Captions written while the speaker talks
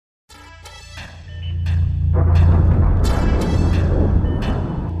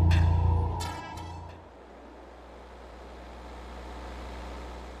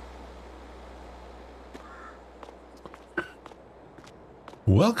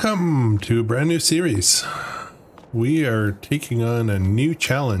Welcome to a brand new series. We are taking on a new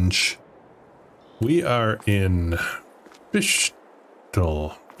challenge. We are in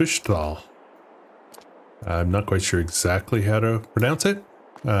Fichthal. I'm not quite sure exactly how to pronounce it.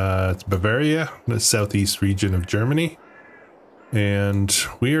 It's Bavaria, the southeast region of Germany. And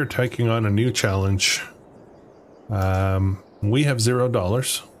we are taking on a new challenge. We have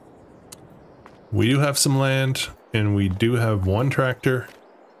 $0. We do have some land, and we do have one tractor,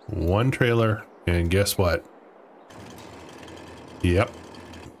 one trailer, and guess what? Yep.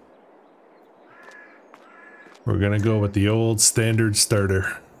 We're gonna go with the old standard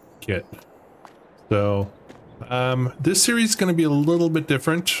starter kit. So, this series is gonna be a little bit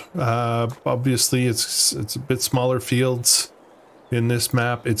different. Obviously, it's a bit smaller fields in this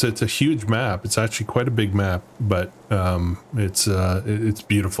map. It's a huge map. It's actually quite a big map, but it's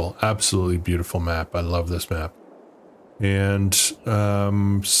beautiful, absolutely beautiful map. I love this map. And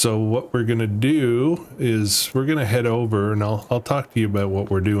so what we're gonna do is we're gonna head over, and I'll talk to you about what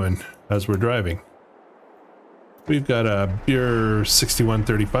we're doing as we're driving. We've got a Beer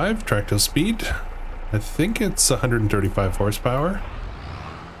 6135 tractile speed. I think it's 135 horsepower.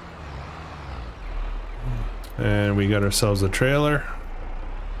 And we got ourselves a trailer.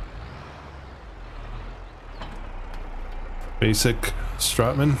 Basic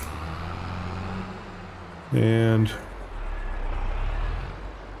Stratman. And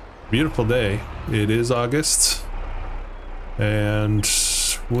beautiful day. It is August. And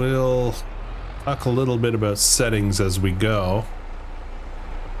we'll talk a little bit about settings as we go.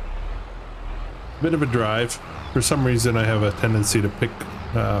 Bit of a drive. For some reason I have a tendency to pick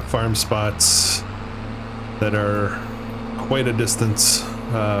farm spots that are quite a distance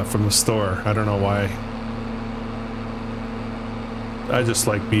from the store. I don't know why. I just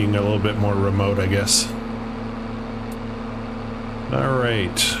like being a little bit more remote, I guess. All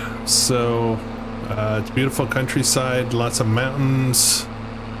right, so it's beautiful countryside, lots of mountains,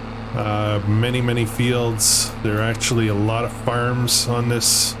 many fields. There are actually a lot of farms on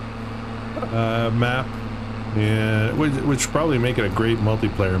this map, and which probably make it a great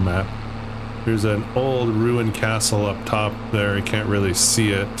multiplayer map. There's an old ruined castle up top there. I can't really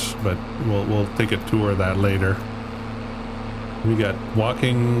see it, but we'll take a tour of that later. We got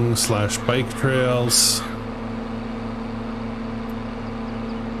walking / bike trails.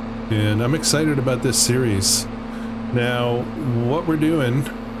 And I'm excited about this series. Now, what we're doing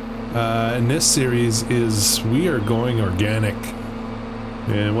in this series is we are going organic.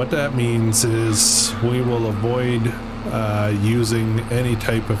 And what that means is we will avoid using any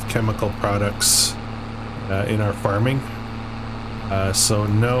type of chemical products in our farming. So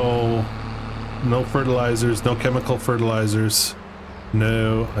no fertilizers, no chemical fertilizers.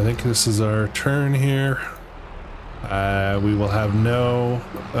 No, I think this is our turn here. We will have no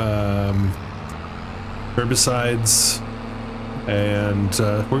herbicides, and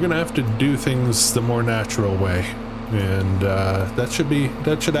we're gonna have to do things the more natural way, and that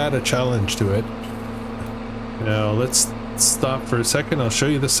should add a challenge to it. Now let's stop for a second. I'll show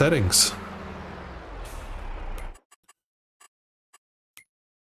you the settings.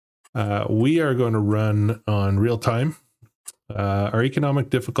 We are going to run on real time. Our economic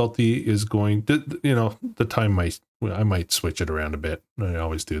difficulty is going to, the time I might switch it around a bit. I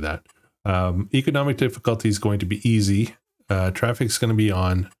always do that. Economic difficulty is going to be easy. Traffic's going to be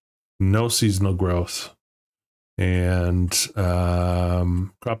on. No seasonal growth. And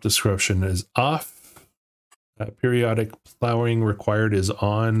crop disruption is off. Periodic plowing required is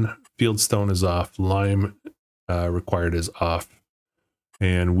on. Fieldstone is off. Lime required is off.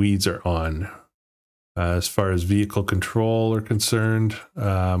 And weeds are on. As far as vehicle control are concerned,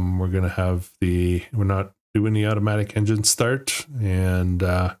 we're going to have we're not doing the automatic engine start, and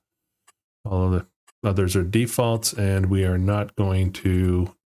all of the others are defaults, and we are not going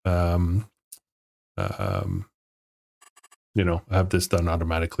to, have this done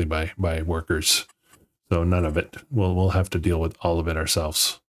automatically by workers. So none of it. We'll have to deal with all of it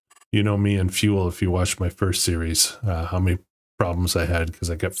ourselves. You know me and fuel, if you watched my first series, how many problems I had because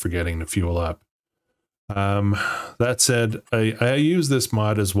I kept forgetting to fuel up. That said, I use this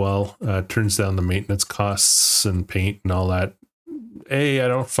mod as well. Turns down the maintenance costs and paint and all that. A, I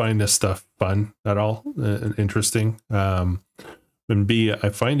don't find this stuff fun at all, interesting. And B, I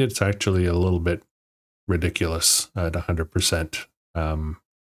find it's actually a little bit ridiculous at 100%.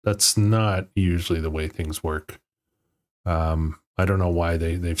 That's not usually the way things work. I don't know why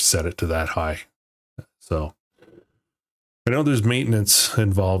they've set it to that high. So I know there's maintenance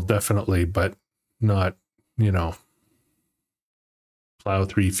involved, definitely, but not, plow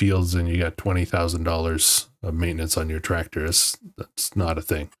 3 fields and you got $20,000 of maintenance on your tractor. That's not a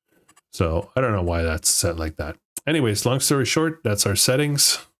thing. So I don't know why that's set like that. Anyways, long story short, that's our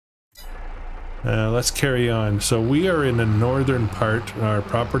settings. Let's carry on. So we are in the northern part. Our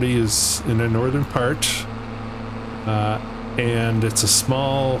property is in the northern part. And it's a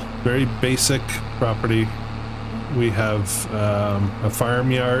small, very basic property. We have a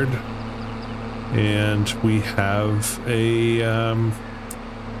farmyard, and we have a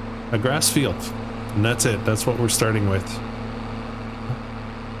grass field, and that's it. That's what we're starting with.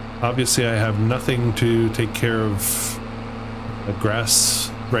 Obviously, I have nothing to take care of the grass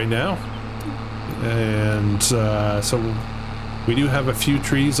right now, and so we do have a few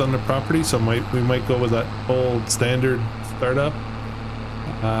trees on the property, so we might go with that old standard startup.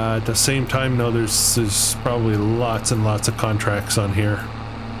 At the same time, though, there's probably lots and lots of contracts on here,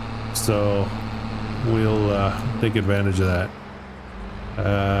 so we'll take advantage of that.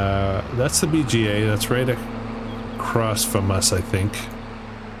 That's the BGA. That's right across from us, I think.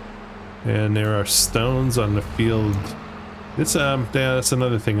 And there are stones on the field. It's yeah, that's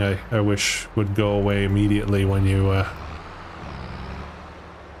another thing I wish would go away immediately when you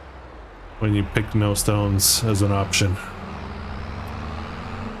pick no stones as an option.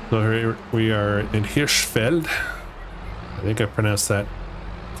 So here we are in Hirschfeld. I think I pronounced that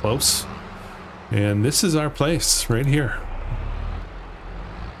close. And this is our place right here.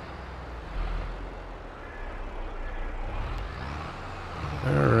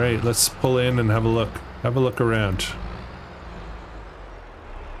 All right, let's pull in and have a look. Have a look around.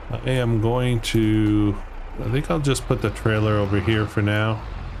 I am going to... I think I'll just put the trailer over here for now.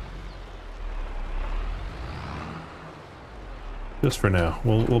 Just for now.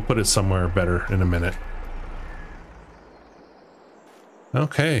 We'll put it somewhere better in a minute.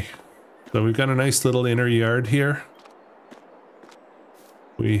 Okay. So we've got a nice little inner yard here.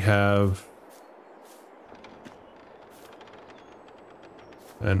 We have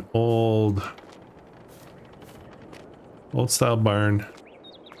an old style barn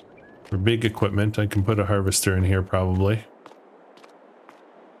for big equipment. I can put a harvester in here probably.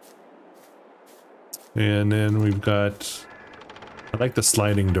 And then we've got... I like the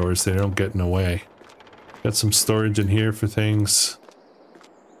sliding doors, they don't get in the way. Got some storage in here for things.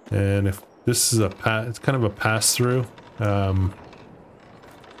 And if this is it's kind of a pass-through.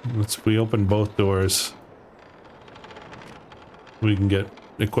 Once we open both doors, we can get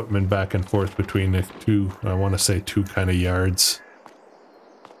equipment back and forth between the two, I want to say two kind of yards.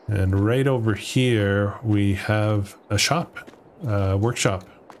 And right over here, we have a shop, workshop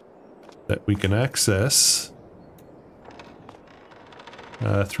that we can access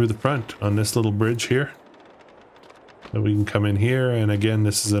through the front on this little bridge here. So we can come in here, and again,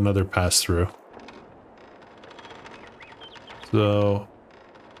 this is another pass-through. So,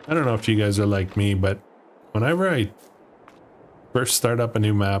 I don't know if you guys are like me, but whenever I first start up a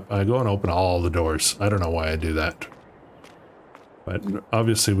new map, I go and open all the doors. I don't know why I do that. But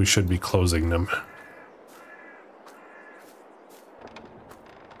obviously we should be closing them.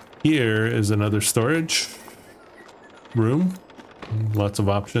 Here is another storage room. Lots of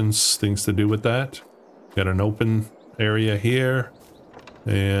options, things to do with that. Got an open area here,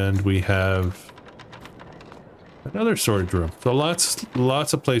 and we have another storage room. So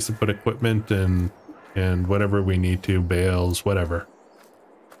lots of place to put equipment and whatever we need to, bales, whatever.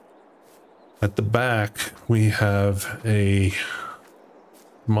 At the back, we have a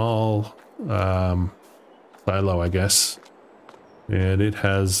small silo, I guess, and it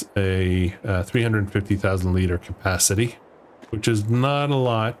has a 350,000 liter capacity, which is not a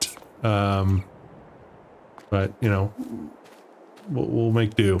lot, but you know, we'll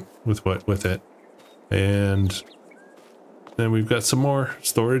make do with it. And then we've got some more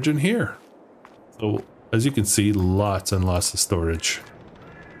storage in here. So as you can see, lots and lots of storage.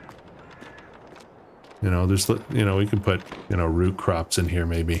 You know, there's, you know, we can put, you know, root crops in here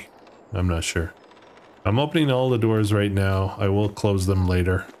maybe. I'm not sure. I'm opening all the doors right now. I will close them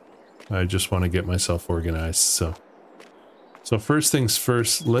later. I just want to get myself organized. So first things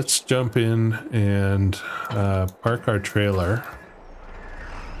first, let's jump in and park our trailer.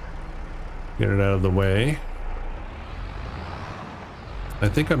 Get it out of the way. I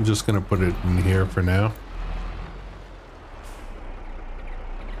think I'm just going to put it in here for now.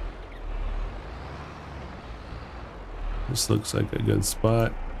 This looks like a good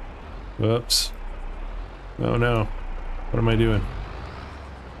spot. Whoops. Oh no. What am I doing?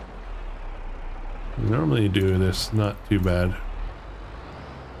 I normally do this, not too bad.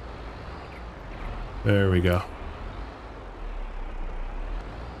 There we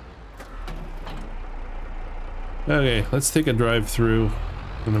Okay, let's take a drive through,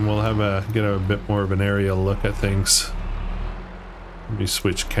 and then we'll have get a bit more of an aerial look at things. Let me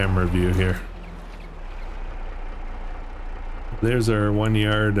switch camera view here. There's our 1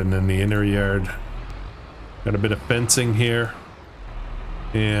 yard, and then the inner yard. Got a bit of fencing here,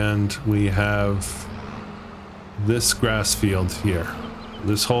 and we have this grass field here.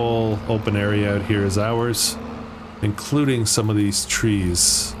 This whole open area out here is ours, including some of these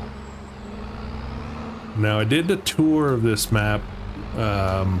trees. Now, I did a tour of this map,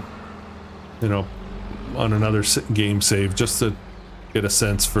 you know, on another game save, just to get a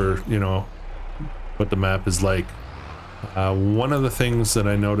sense for, you know, what the map is like. One of the things that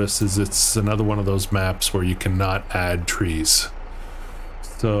I noticed is it's another one of those maps where you cannot add trees.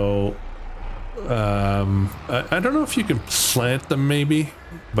 So, I don't know if you can plant them maybe,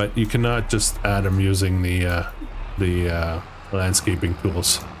 but you cannot just add them using the landscaping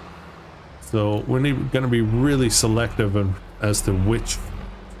tools. So we're going to be really selective as to which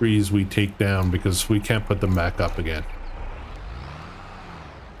trees we take down, because we can't put them back up again.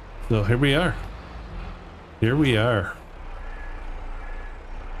 So here we are. Here we are.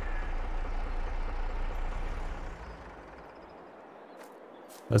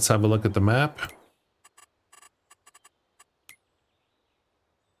 Let's have a look at the map.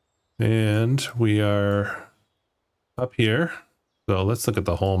 And we are up here. So let's look at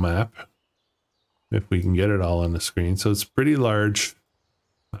the whole map, if we can get it all on the screen. So it's pretty large,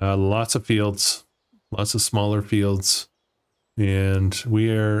 lots of fields, lots of smaller fields, and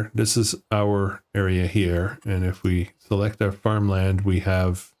this is our area here. And if we select our farmland,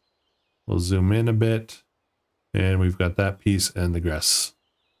 we'll zoom in a bit, and we've got that piece and the grass.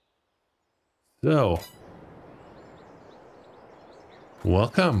 So,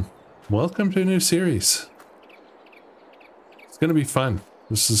 welcome to a new series. It's gonna be fun.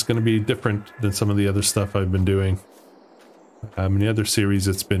 This is going to be different than some of the other stuff I've been doing. In the other series,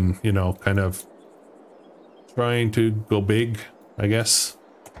 it's been, you know, kind of trying to go big, I guess.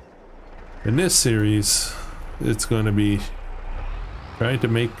 In this series, it's going to be trying to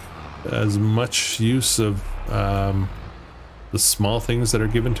make as much use of the small things that are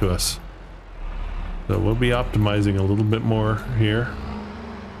given to us. So we'll be optimizing a little bit more here.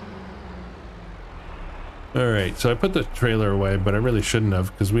 Alright, so I put the trailer away, but I really shouldn't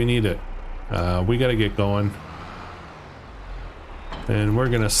have, because we need it. We gotta get going. And we're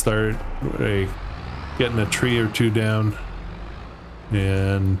gonna start getting a tree or two down,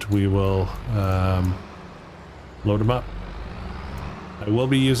 and we will load them up. I will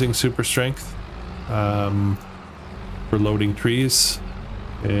be using super strength for loading trees,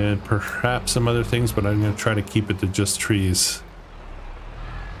 and perhaps some other things, but I'm gonna try to keep it to just trees.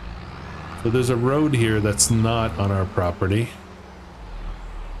 So there's a road here that's not on our property,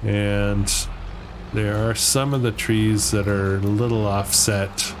 and there are some of the trees that are a little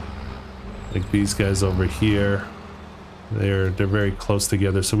offset, like these guys over here. They're very close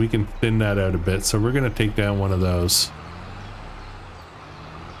together, so we can thin that out a bit. So we're going to take down one of those.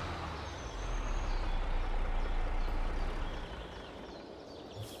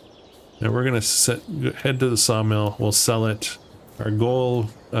 And we're going to head to the sawmill. We'll sell it. Our goal,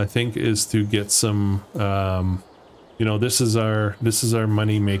 I think, is to get some, you know, this is our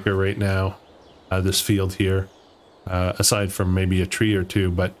money maker right now, this field here, aside from maybe a tree or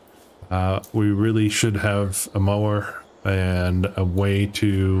two, but we really should have a mower and a way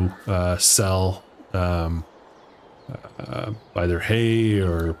to sell either hay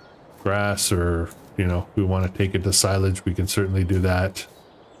or grass, or, you know, if we want to take it to silage, we can certainly do that.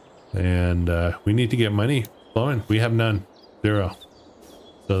 And we need to get money flowing. We have none. 0.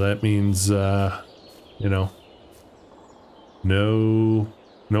 So that means, you know, no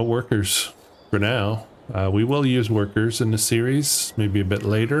workers for now. We will use workers in the series, maybe a bit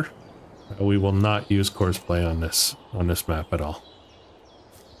later. We will not use Courseplay on this map at all.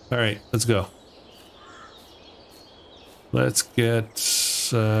 All right, let's go. Let's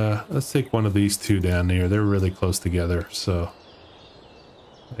take one of these two down here. They're really close together, so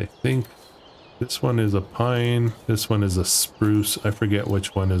I think this one is a pine, this one is a spruce. I forget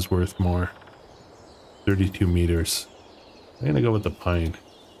which one is worth more. 32 meters. I'm gonna go with the pine.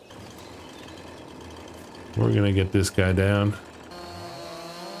 We're gonna get this guy down.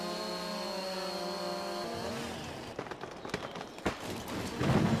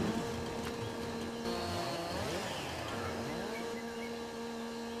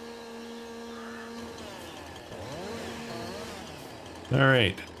 All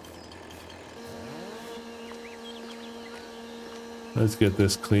right. Let's get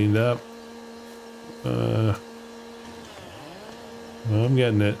this cleaned up. I'm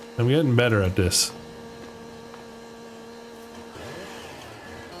getting it. I'm getting better at this.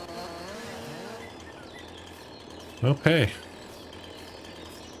 Okay.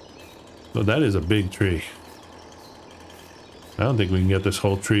 So that is a big tree. I don't think we can get this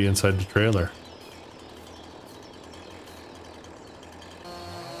whole tree inside the trailer.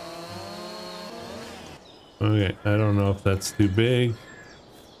 Okay, I don't know if that's too big.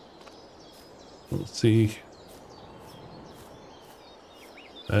 We'll see.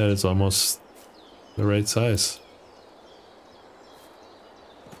 That is almost the right size.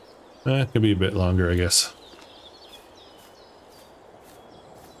 It could be a bit longer, I guess.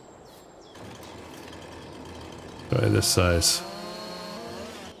 Try this size.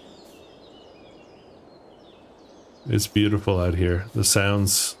 It's beautiful out here. The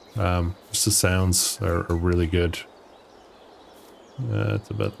sounds, just the sounds are really good. It's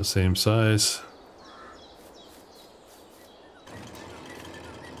about the same size.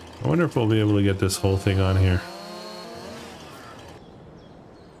 I wonder if we'll be able to get this whole thing on here.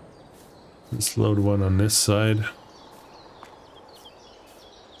 Let's load one on this side.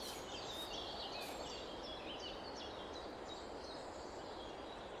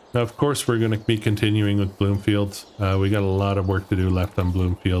 Now, of course, we're going to be continuing with Bloomfield. We got a lot of work to do left on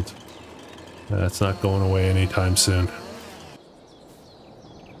Bloomfield. It's not going away anytime soon.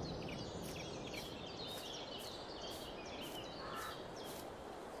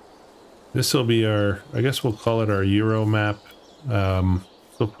 This will be our, I guess we'll call it our Euro map.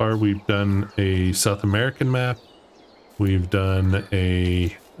 So far we've done a South American map. We've done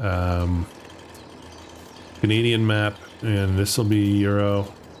a Canadian map, and this will be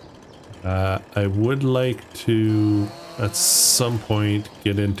Euro. I would like to, at some point,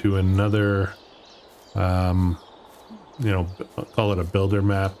 get into another, you know, call it a builder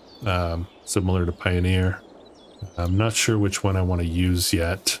map, similar to Pioneer. I'm not sure which one I want to use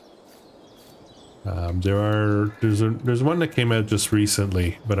yet. There's one that came out just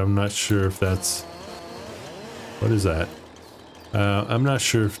recently, but I'm not sure if that's, what is that? I'm not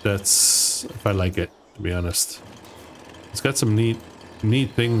sure if I like it, to be honest. It's got some neat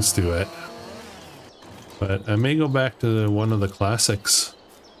things to it, but I may go back to one of the classics.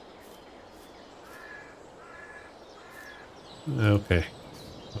 Okay,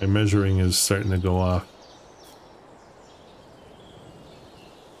 my measuring is starting to go off.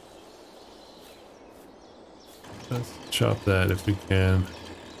 Let's chop that if we can.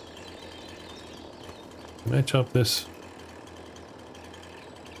 Can I chop this?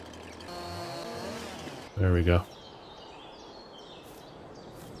 There we go.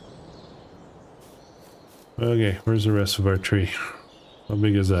 Okay, where's the rest of our tree? How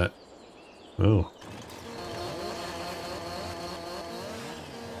big is that? Oh.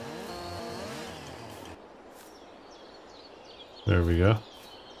 There we go.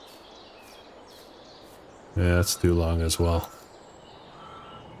 Yeah, that's too long as well.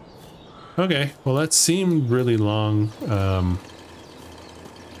 Okay, well that seemed really long. I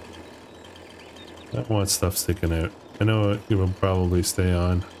don't want stuff sticking out. I know it will probably stay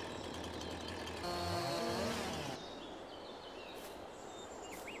on.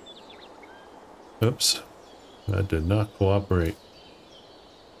 Oops, that did not cooperate.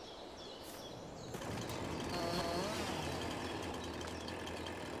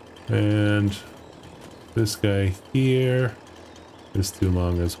 And this guy here is too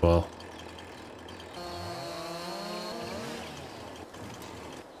long as well.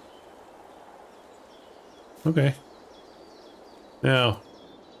 Okay. Now,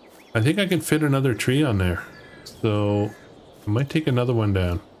 I think I can fit another tree on there. So, I might take another one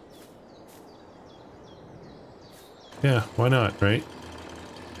down. Yeah, why not, right?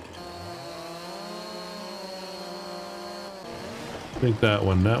 I think that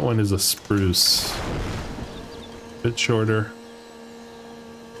one is a spruce. Bit shorter.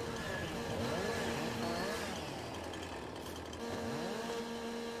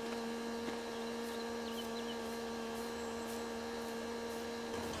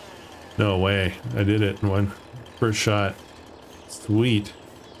 No way, I did it in one first shot. Sweet.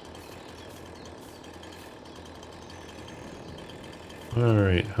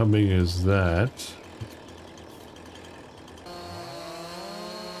 Alright, how big is that?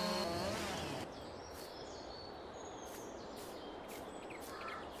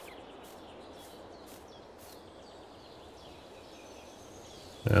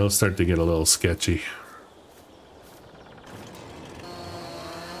 That'll start to get a little sketchy.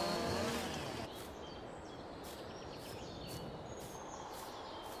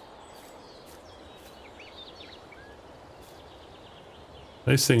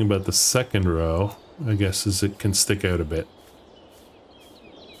 Nice thing about the second row, I guess, is it can stick out a bit.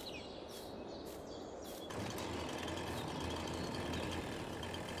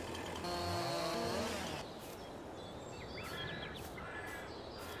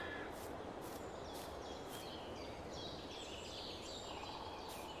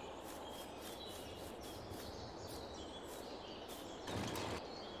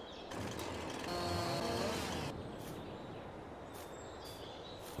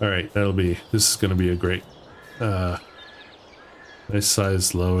 All right, this is going to be a great, nice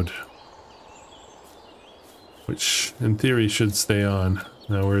size load, which in theory should stay on.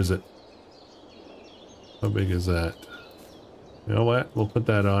 Now, where is it? How big is that? You know what? We'll put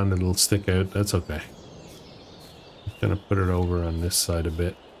that on. It'll stick out. That's okay. I'm gonna put it over on this side a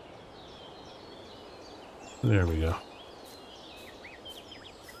bit. There we go. I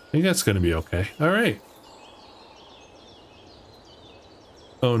think that's gonna be okay. All right.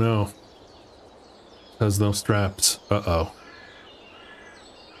 Oh no. It has no straps. Uh-oh.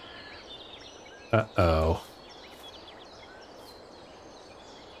 Uh-oh.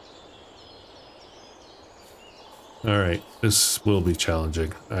 All right, this will be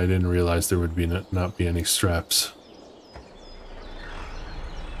challenging. I didn't realize there would be not be any straps.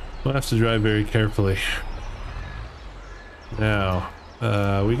 We'll have to drive very carefully. Now,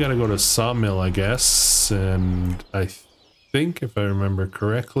 we gotta go to Sawmill, I guess, and I think, if I remember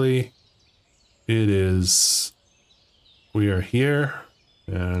correctly, we are here,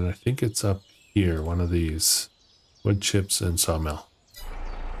 and I think it's up here, one of these. Wood chips and Sawmill.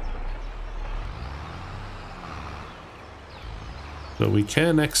 So we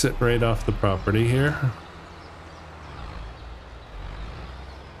can exit right off the property here.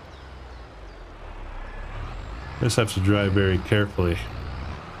 Just have to drive very carefully.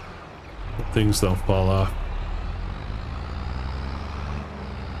 Things don't fall off.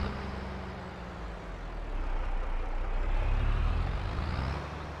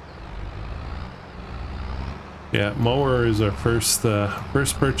 Yeah, mower is our first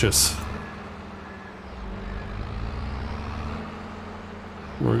purchase.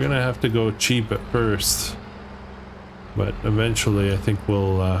 We're gonna have to go cheap at first, but eventually I think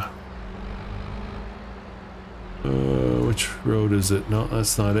we'll, which road is it? No,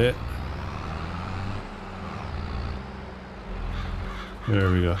 that's not it. There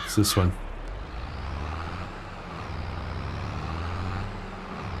we go, it's this one.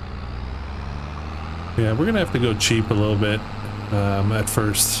 Yeah, we're gonna have to go cheap a little bit, at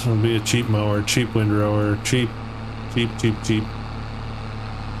first. It'll be a cheap mower, cheap windrower, cheap.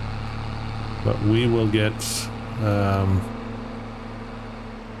 But we will get,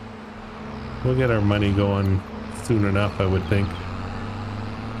 we'll get our money going soon enough, I would think.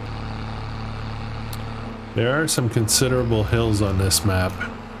 There are some considerable hills on this map.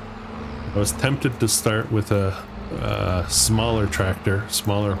 I was tempted to start with a smaller tractor,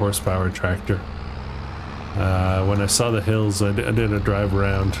 smaller horsepower tractor. When I saw the hills, I did a drive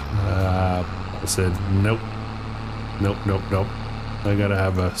around. I said, nope. I gotta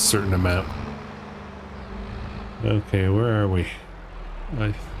have a certain amount. Okay, where are we?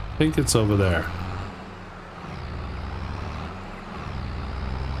 I think it's over there.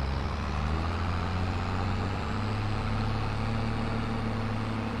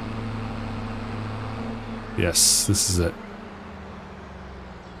 Yes, this is it.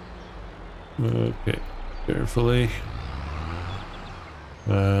 Okay, carefully.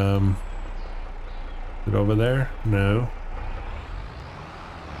 Is it over there? No.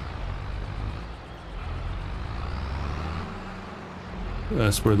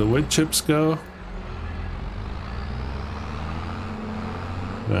 That's where the wood chips go.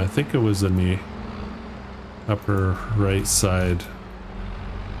 I think it was in the upper right side.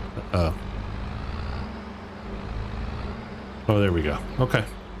 Oh, there we go. Okay.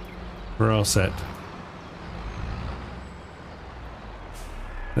 We're all set.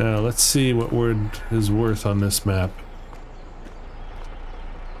 Now let's see what wood is worth on this map.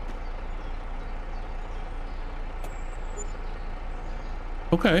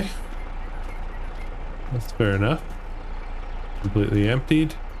 Okay. That's fair enough. Completely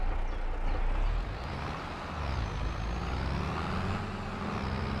emptied.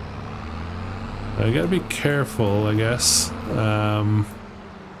 I gotta be careful, I guess.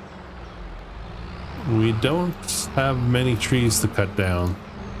 We don't have many trees to cut down.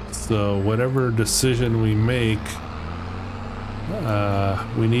 So whatever decision we make,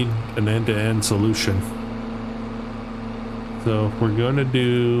 we need an end-to-end solution. So if we're going to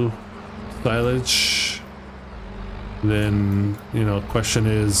do silage, then, you know, question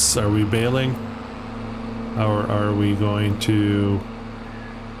is, are we baling? Or are we going to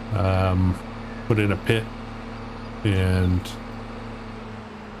put in a pit and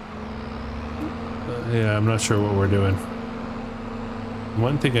yeah, I'm not sure what we're doing.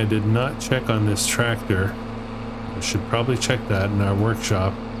 One thing I did not check on this tractor, I should probably check that in our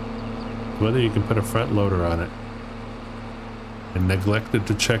workshop, whether you can put a front loader on it. I neglected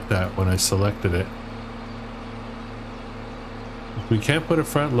to check that when I selected it. If we can't put a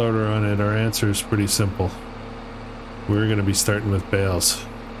front loader on it, our answer is pretty simple. We're going to be starting with bales.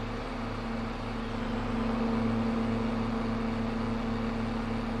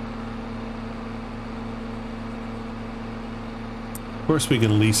 course, we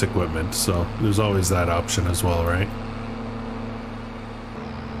can lease equipment, so there's always that option as well, right?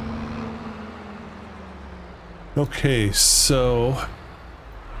 Okay, so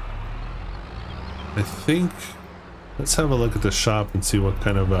I think let's have a look at the shop and see what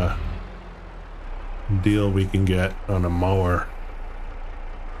kind of a deal we can get on a mower.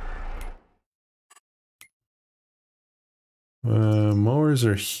 Mowers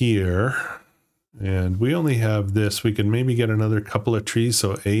are here, and we only have this. We can maybe get another couple of trees,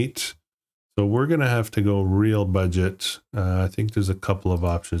 so 8. So we're gonna have to go real budget. I think there's a couple of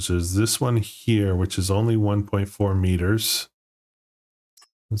options. There's this one here, which is only 1.4 meters.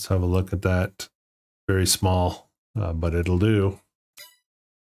 Let's have a look at that. Very small, but it'll do.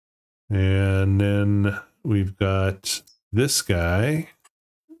 And then we've got this guy,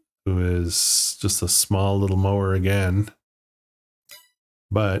 who is just a small little mower again.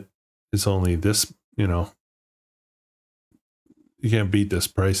 But it's only this, you know, you can't beat this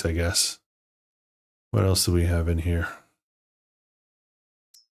price, I guess. What else do we have in here?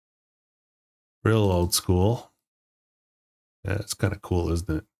 Real old school. Yeah, it's kind of cool, isn't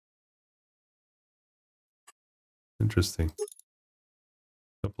it? Interesting.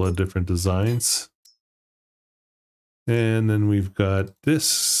 Couple of different designs. And then we've got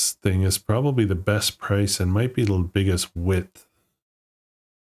this thing is probably the best price and might be the biggest width.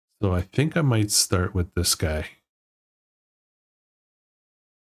 So I think I might start with this guy.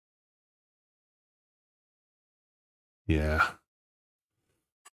 Yeah.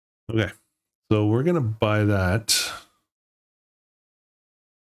 Okay. So we're going to buy that.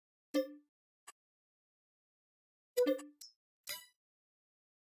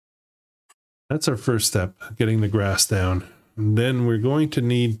 That's our first step, getting the grass down. And then we're going to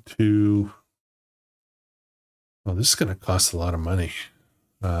need to... Oh, this is going to cost a lot of money.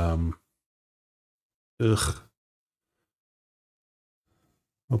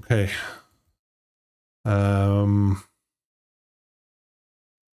 Okay.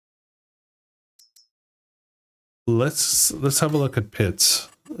 Let's have a look at pits.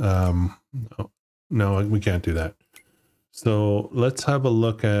 No, we can't do that. So let's have a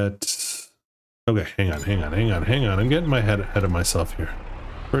look at... Okay, hang on. I'm getting my head ahead of myself here.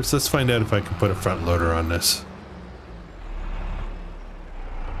 First, let's find out if I can put a front loader on this.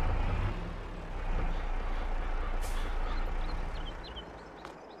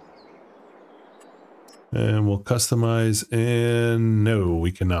 And we'll customize, and no,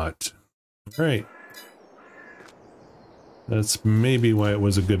 we cannot. All right. That's maybe why it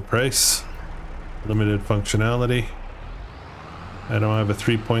was a good price. Limited functionality. I don't have a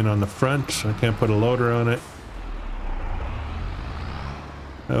 3-point on the front. I can't put a loader on it.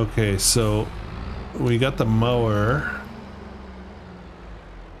 Okay, so we got the mower.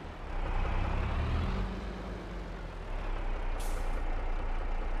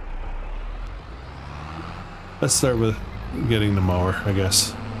 Let's start with getting the mower, I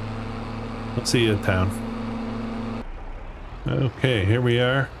guess. Let's see you in town. Okay, here we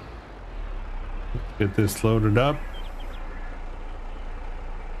are. Let's get this loaded up.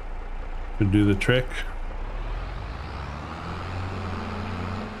 Should do the trick.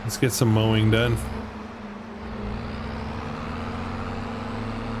 Let's get some mowing done.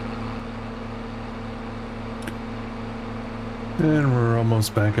 And we're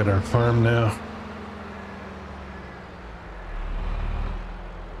almost back at our farm now.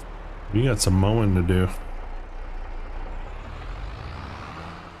 We got some mowing to do.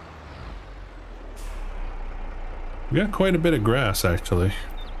 We got quite a bit of grass, actually.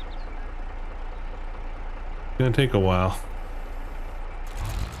 It's gonna take a while.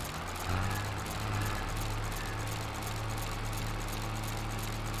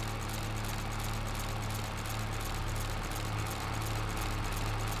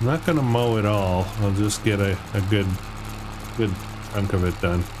 I'm not gonna mow it all. I'll just get a good chunk of it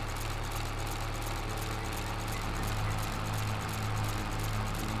done.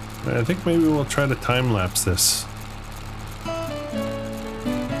 I think maybe we'll try to time-lapse this.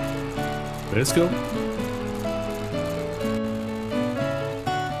 Let's go.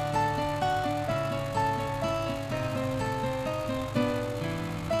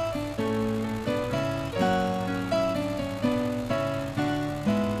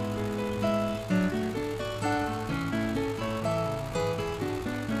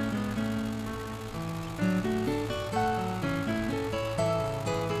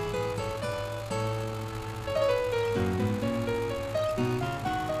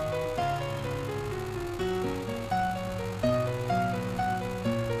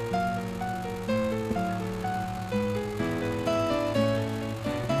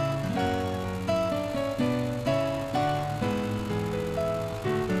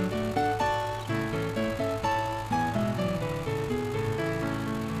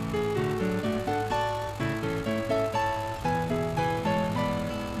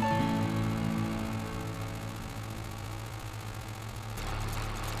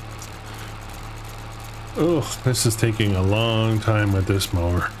 Oh, this is taking a long time with this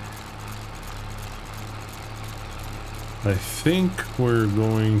mower. I think we're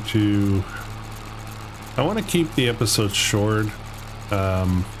going to... I want to keep the episodes short.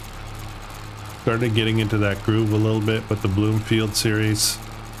 Started getting into that groove a little bit with the Bloomfield series.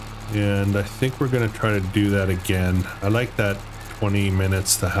 And I think we're going to try to do that again. I like that 20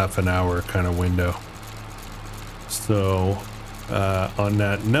 minutes to half an hour kind of window. So, on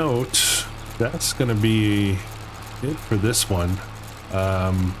that note, that's going to be it for this one.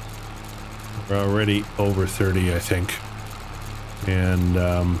 We're already over 30, I think. And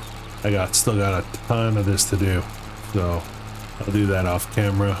I still got a ton of this to do. So, I'll do that off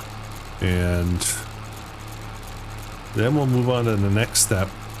camera. And then we'll move on to the next step.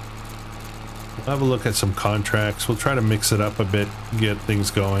 We'll have a look at some contracts. We'll try to mix it up a bit, get things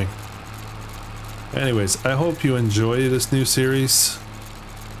going. Anyways, I hope you enjoy this new series.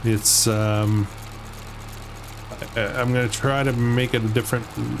 It's I'm going to try to make it a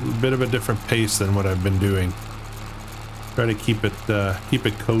bit of a different pace than what I've been doing. Try to keep it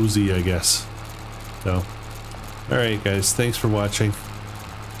cozy, I guess. So, all right, guys, thanks for watching.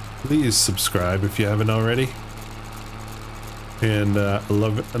 Please subscribe if you haven't already. And I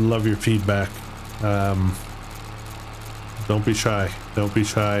love your feedback. Don't be shy. Don't be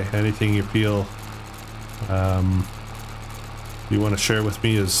shy. Anything you feel you want to share with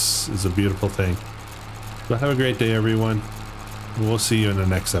me is a beautiful thing. So have a great day, everyone. We'll see you in the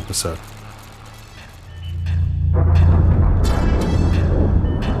next episode.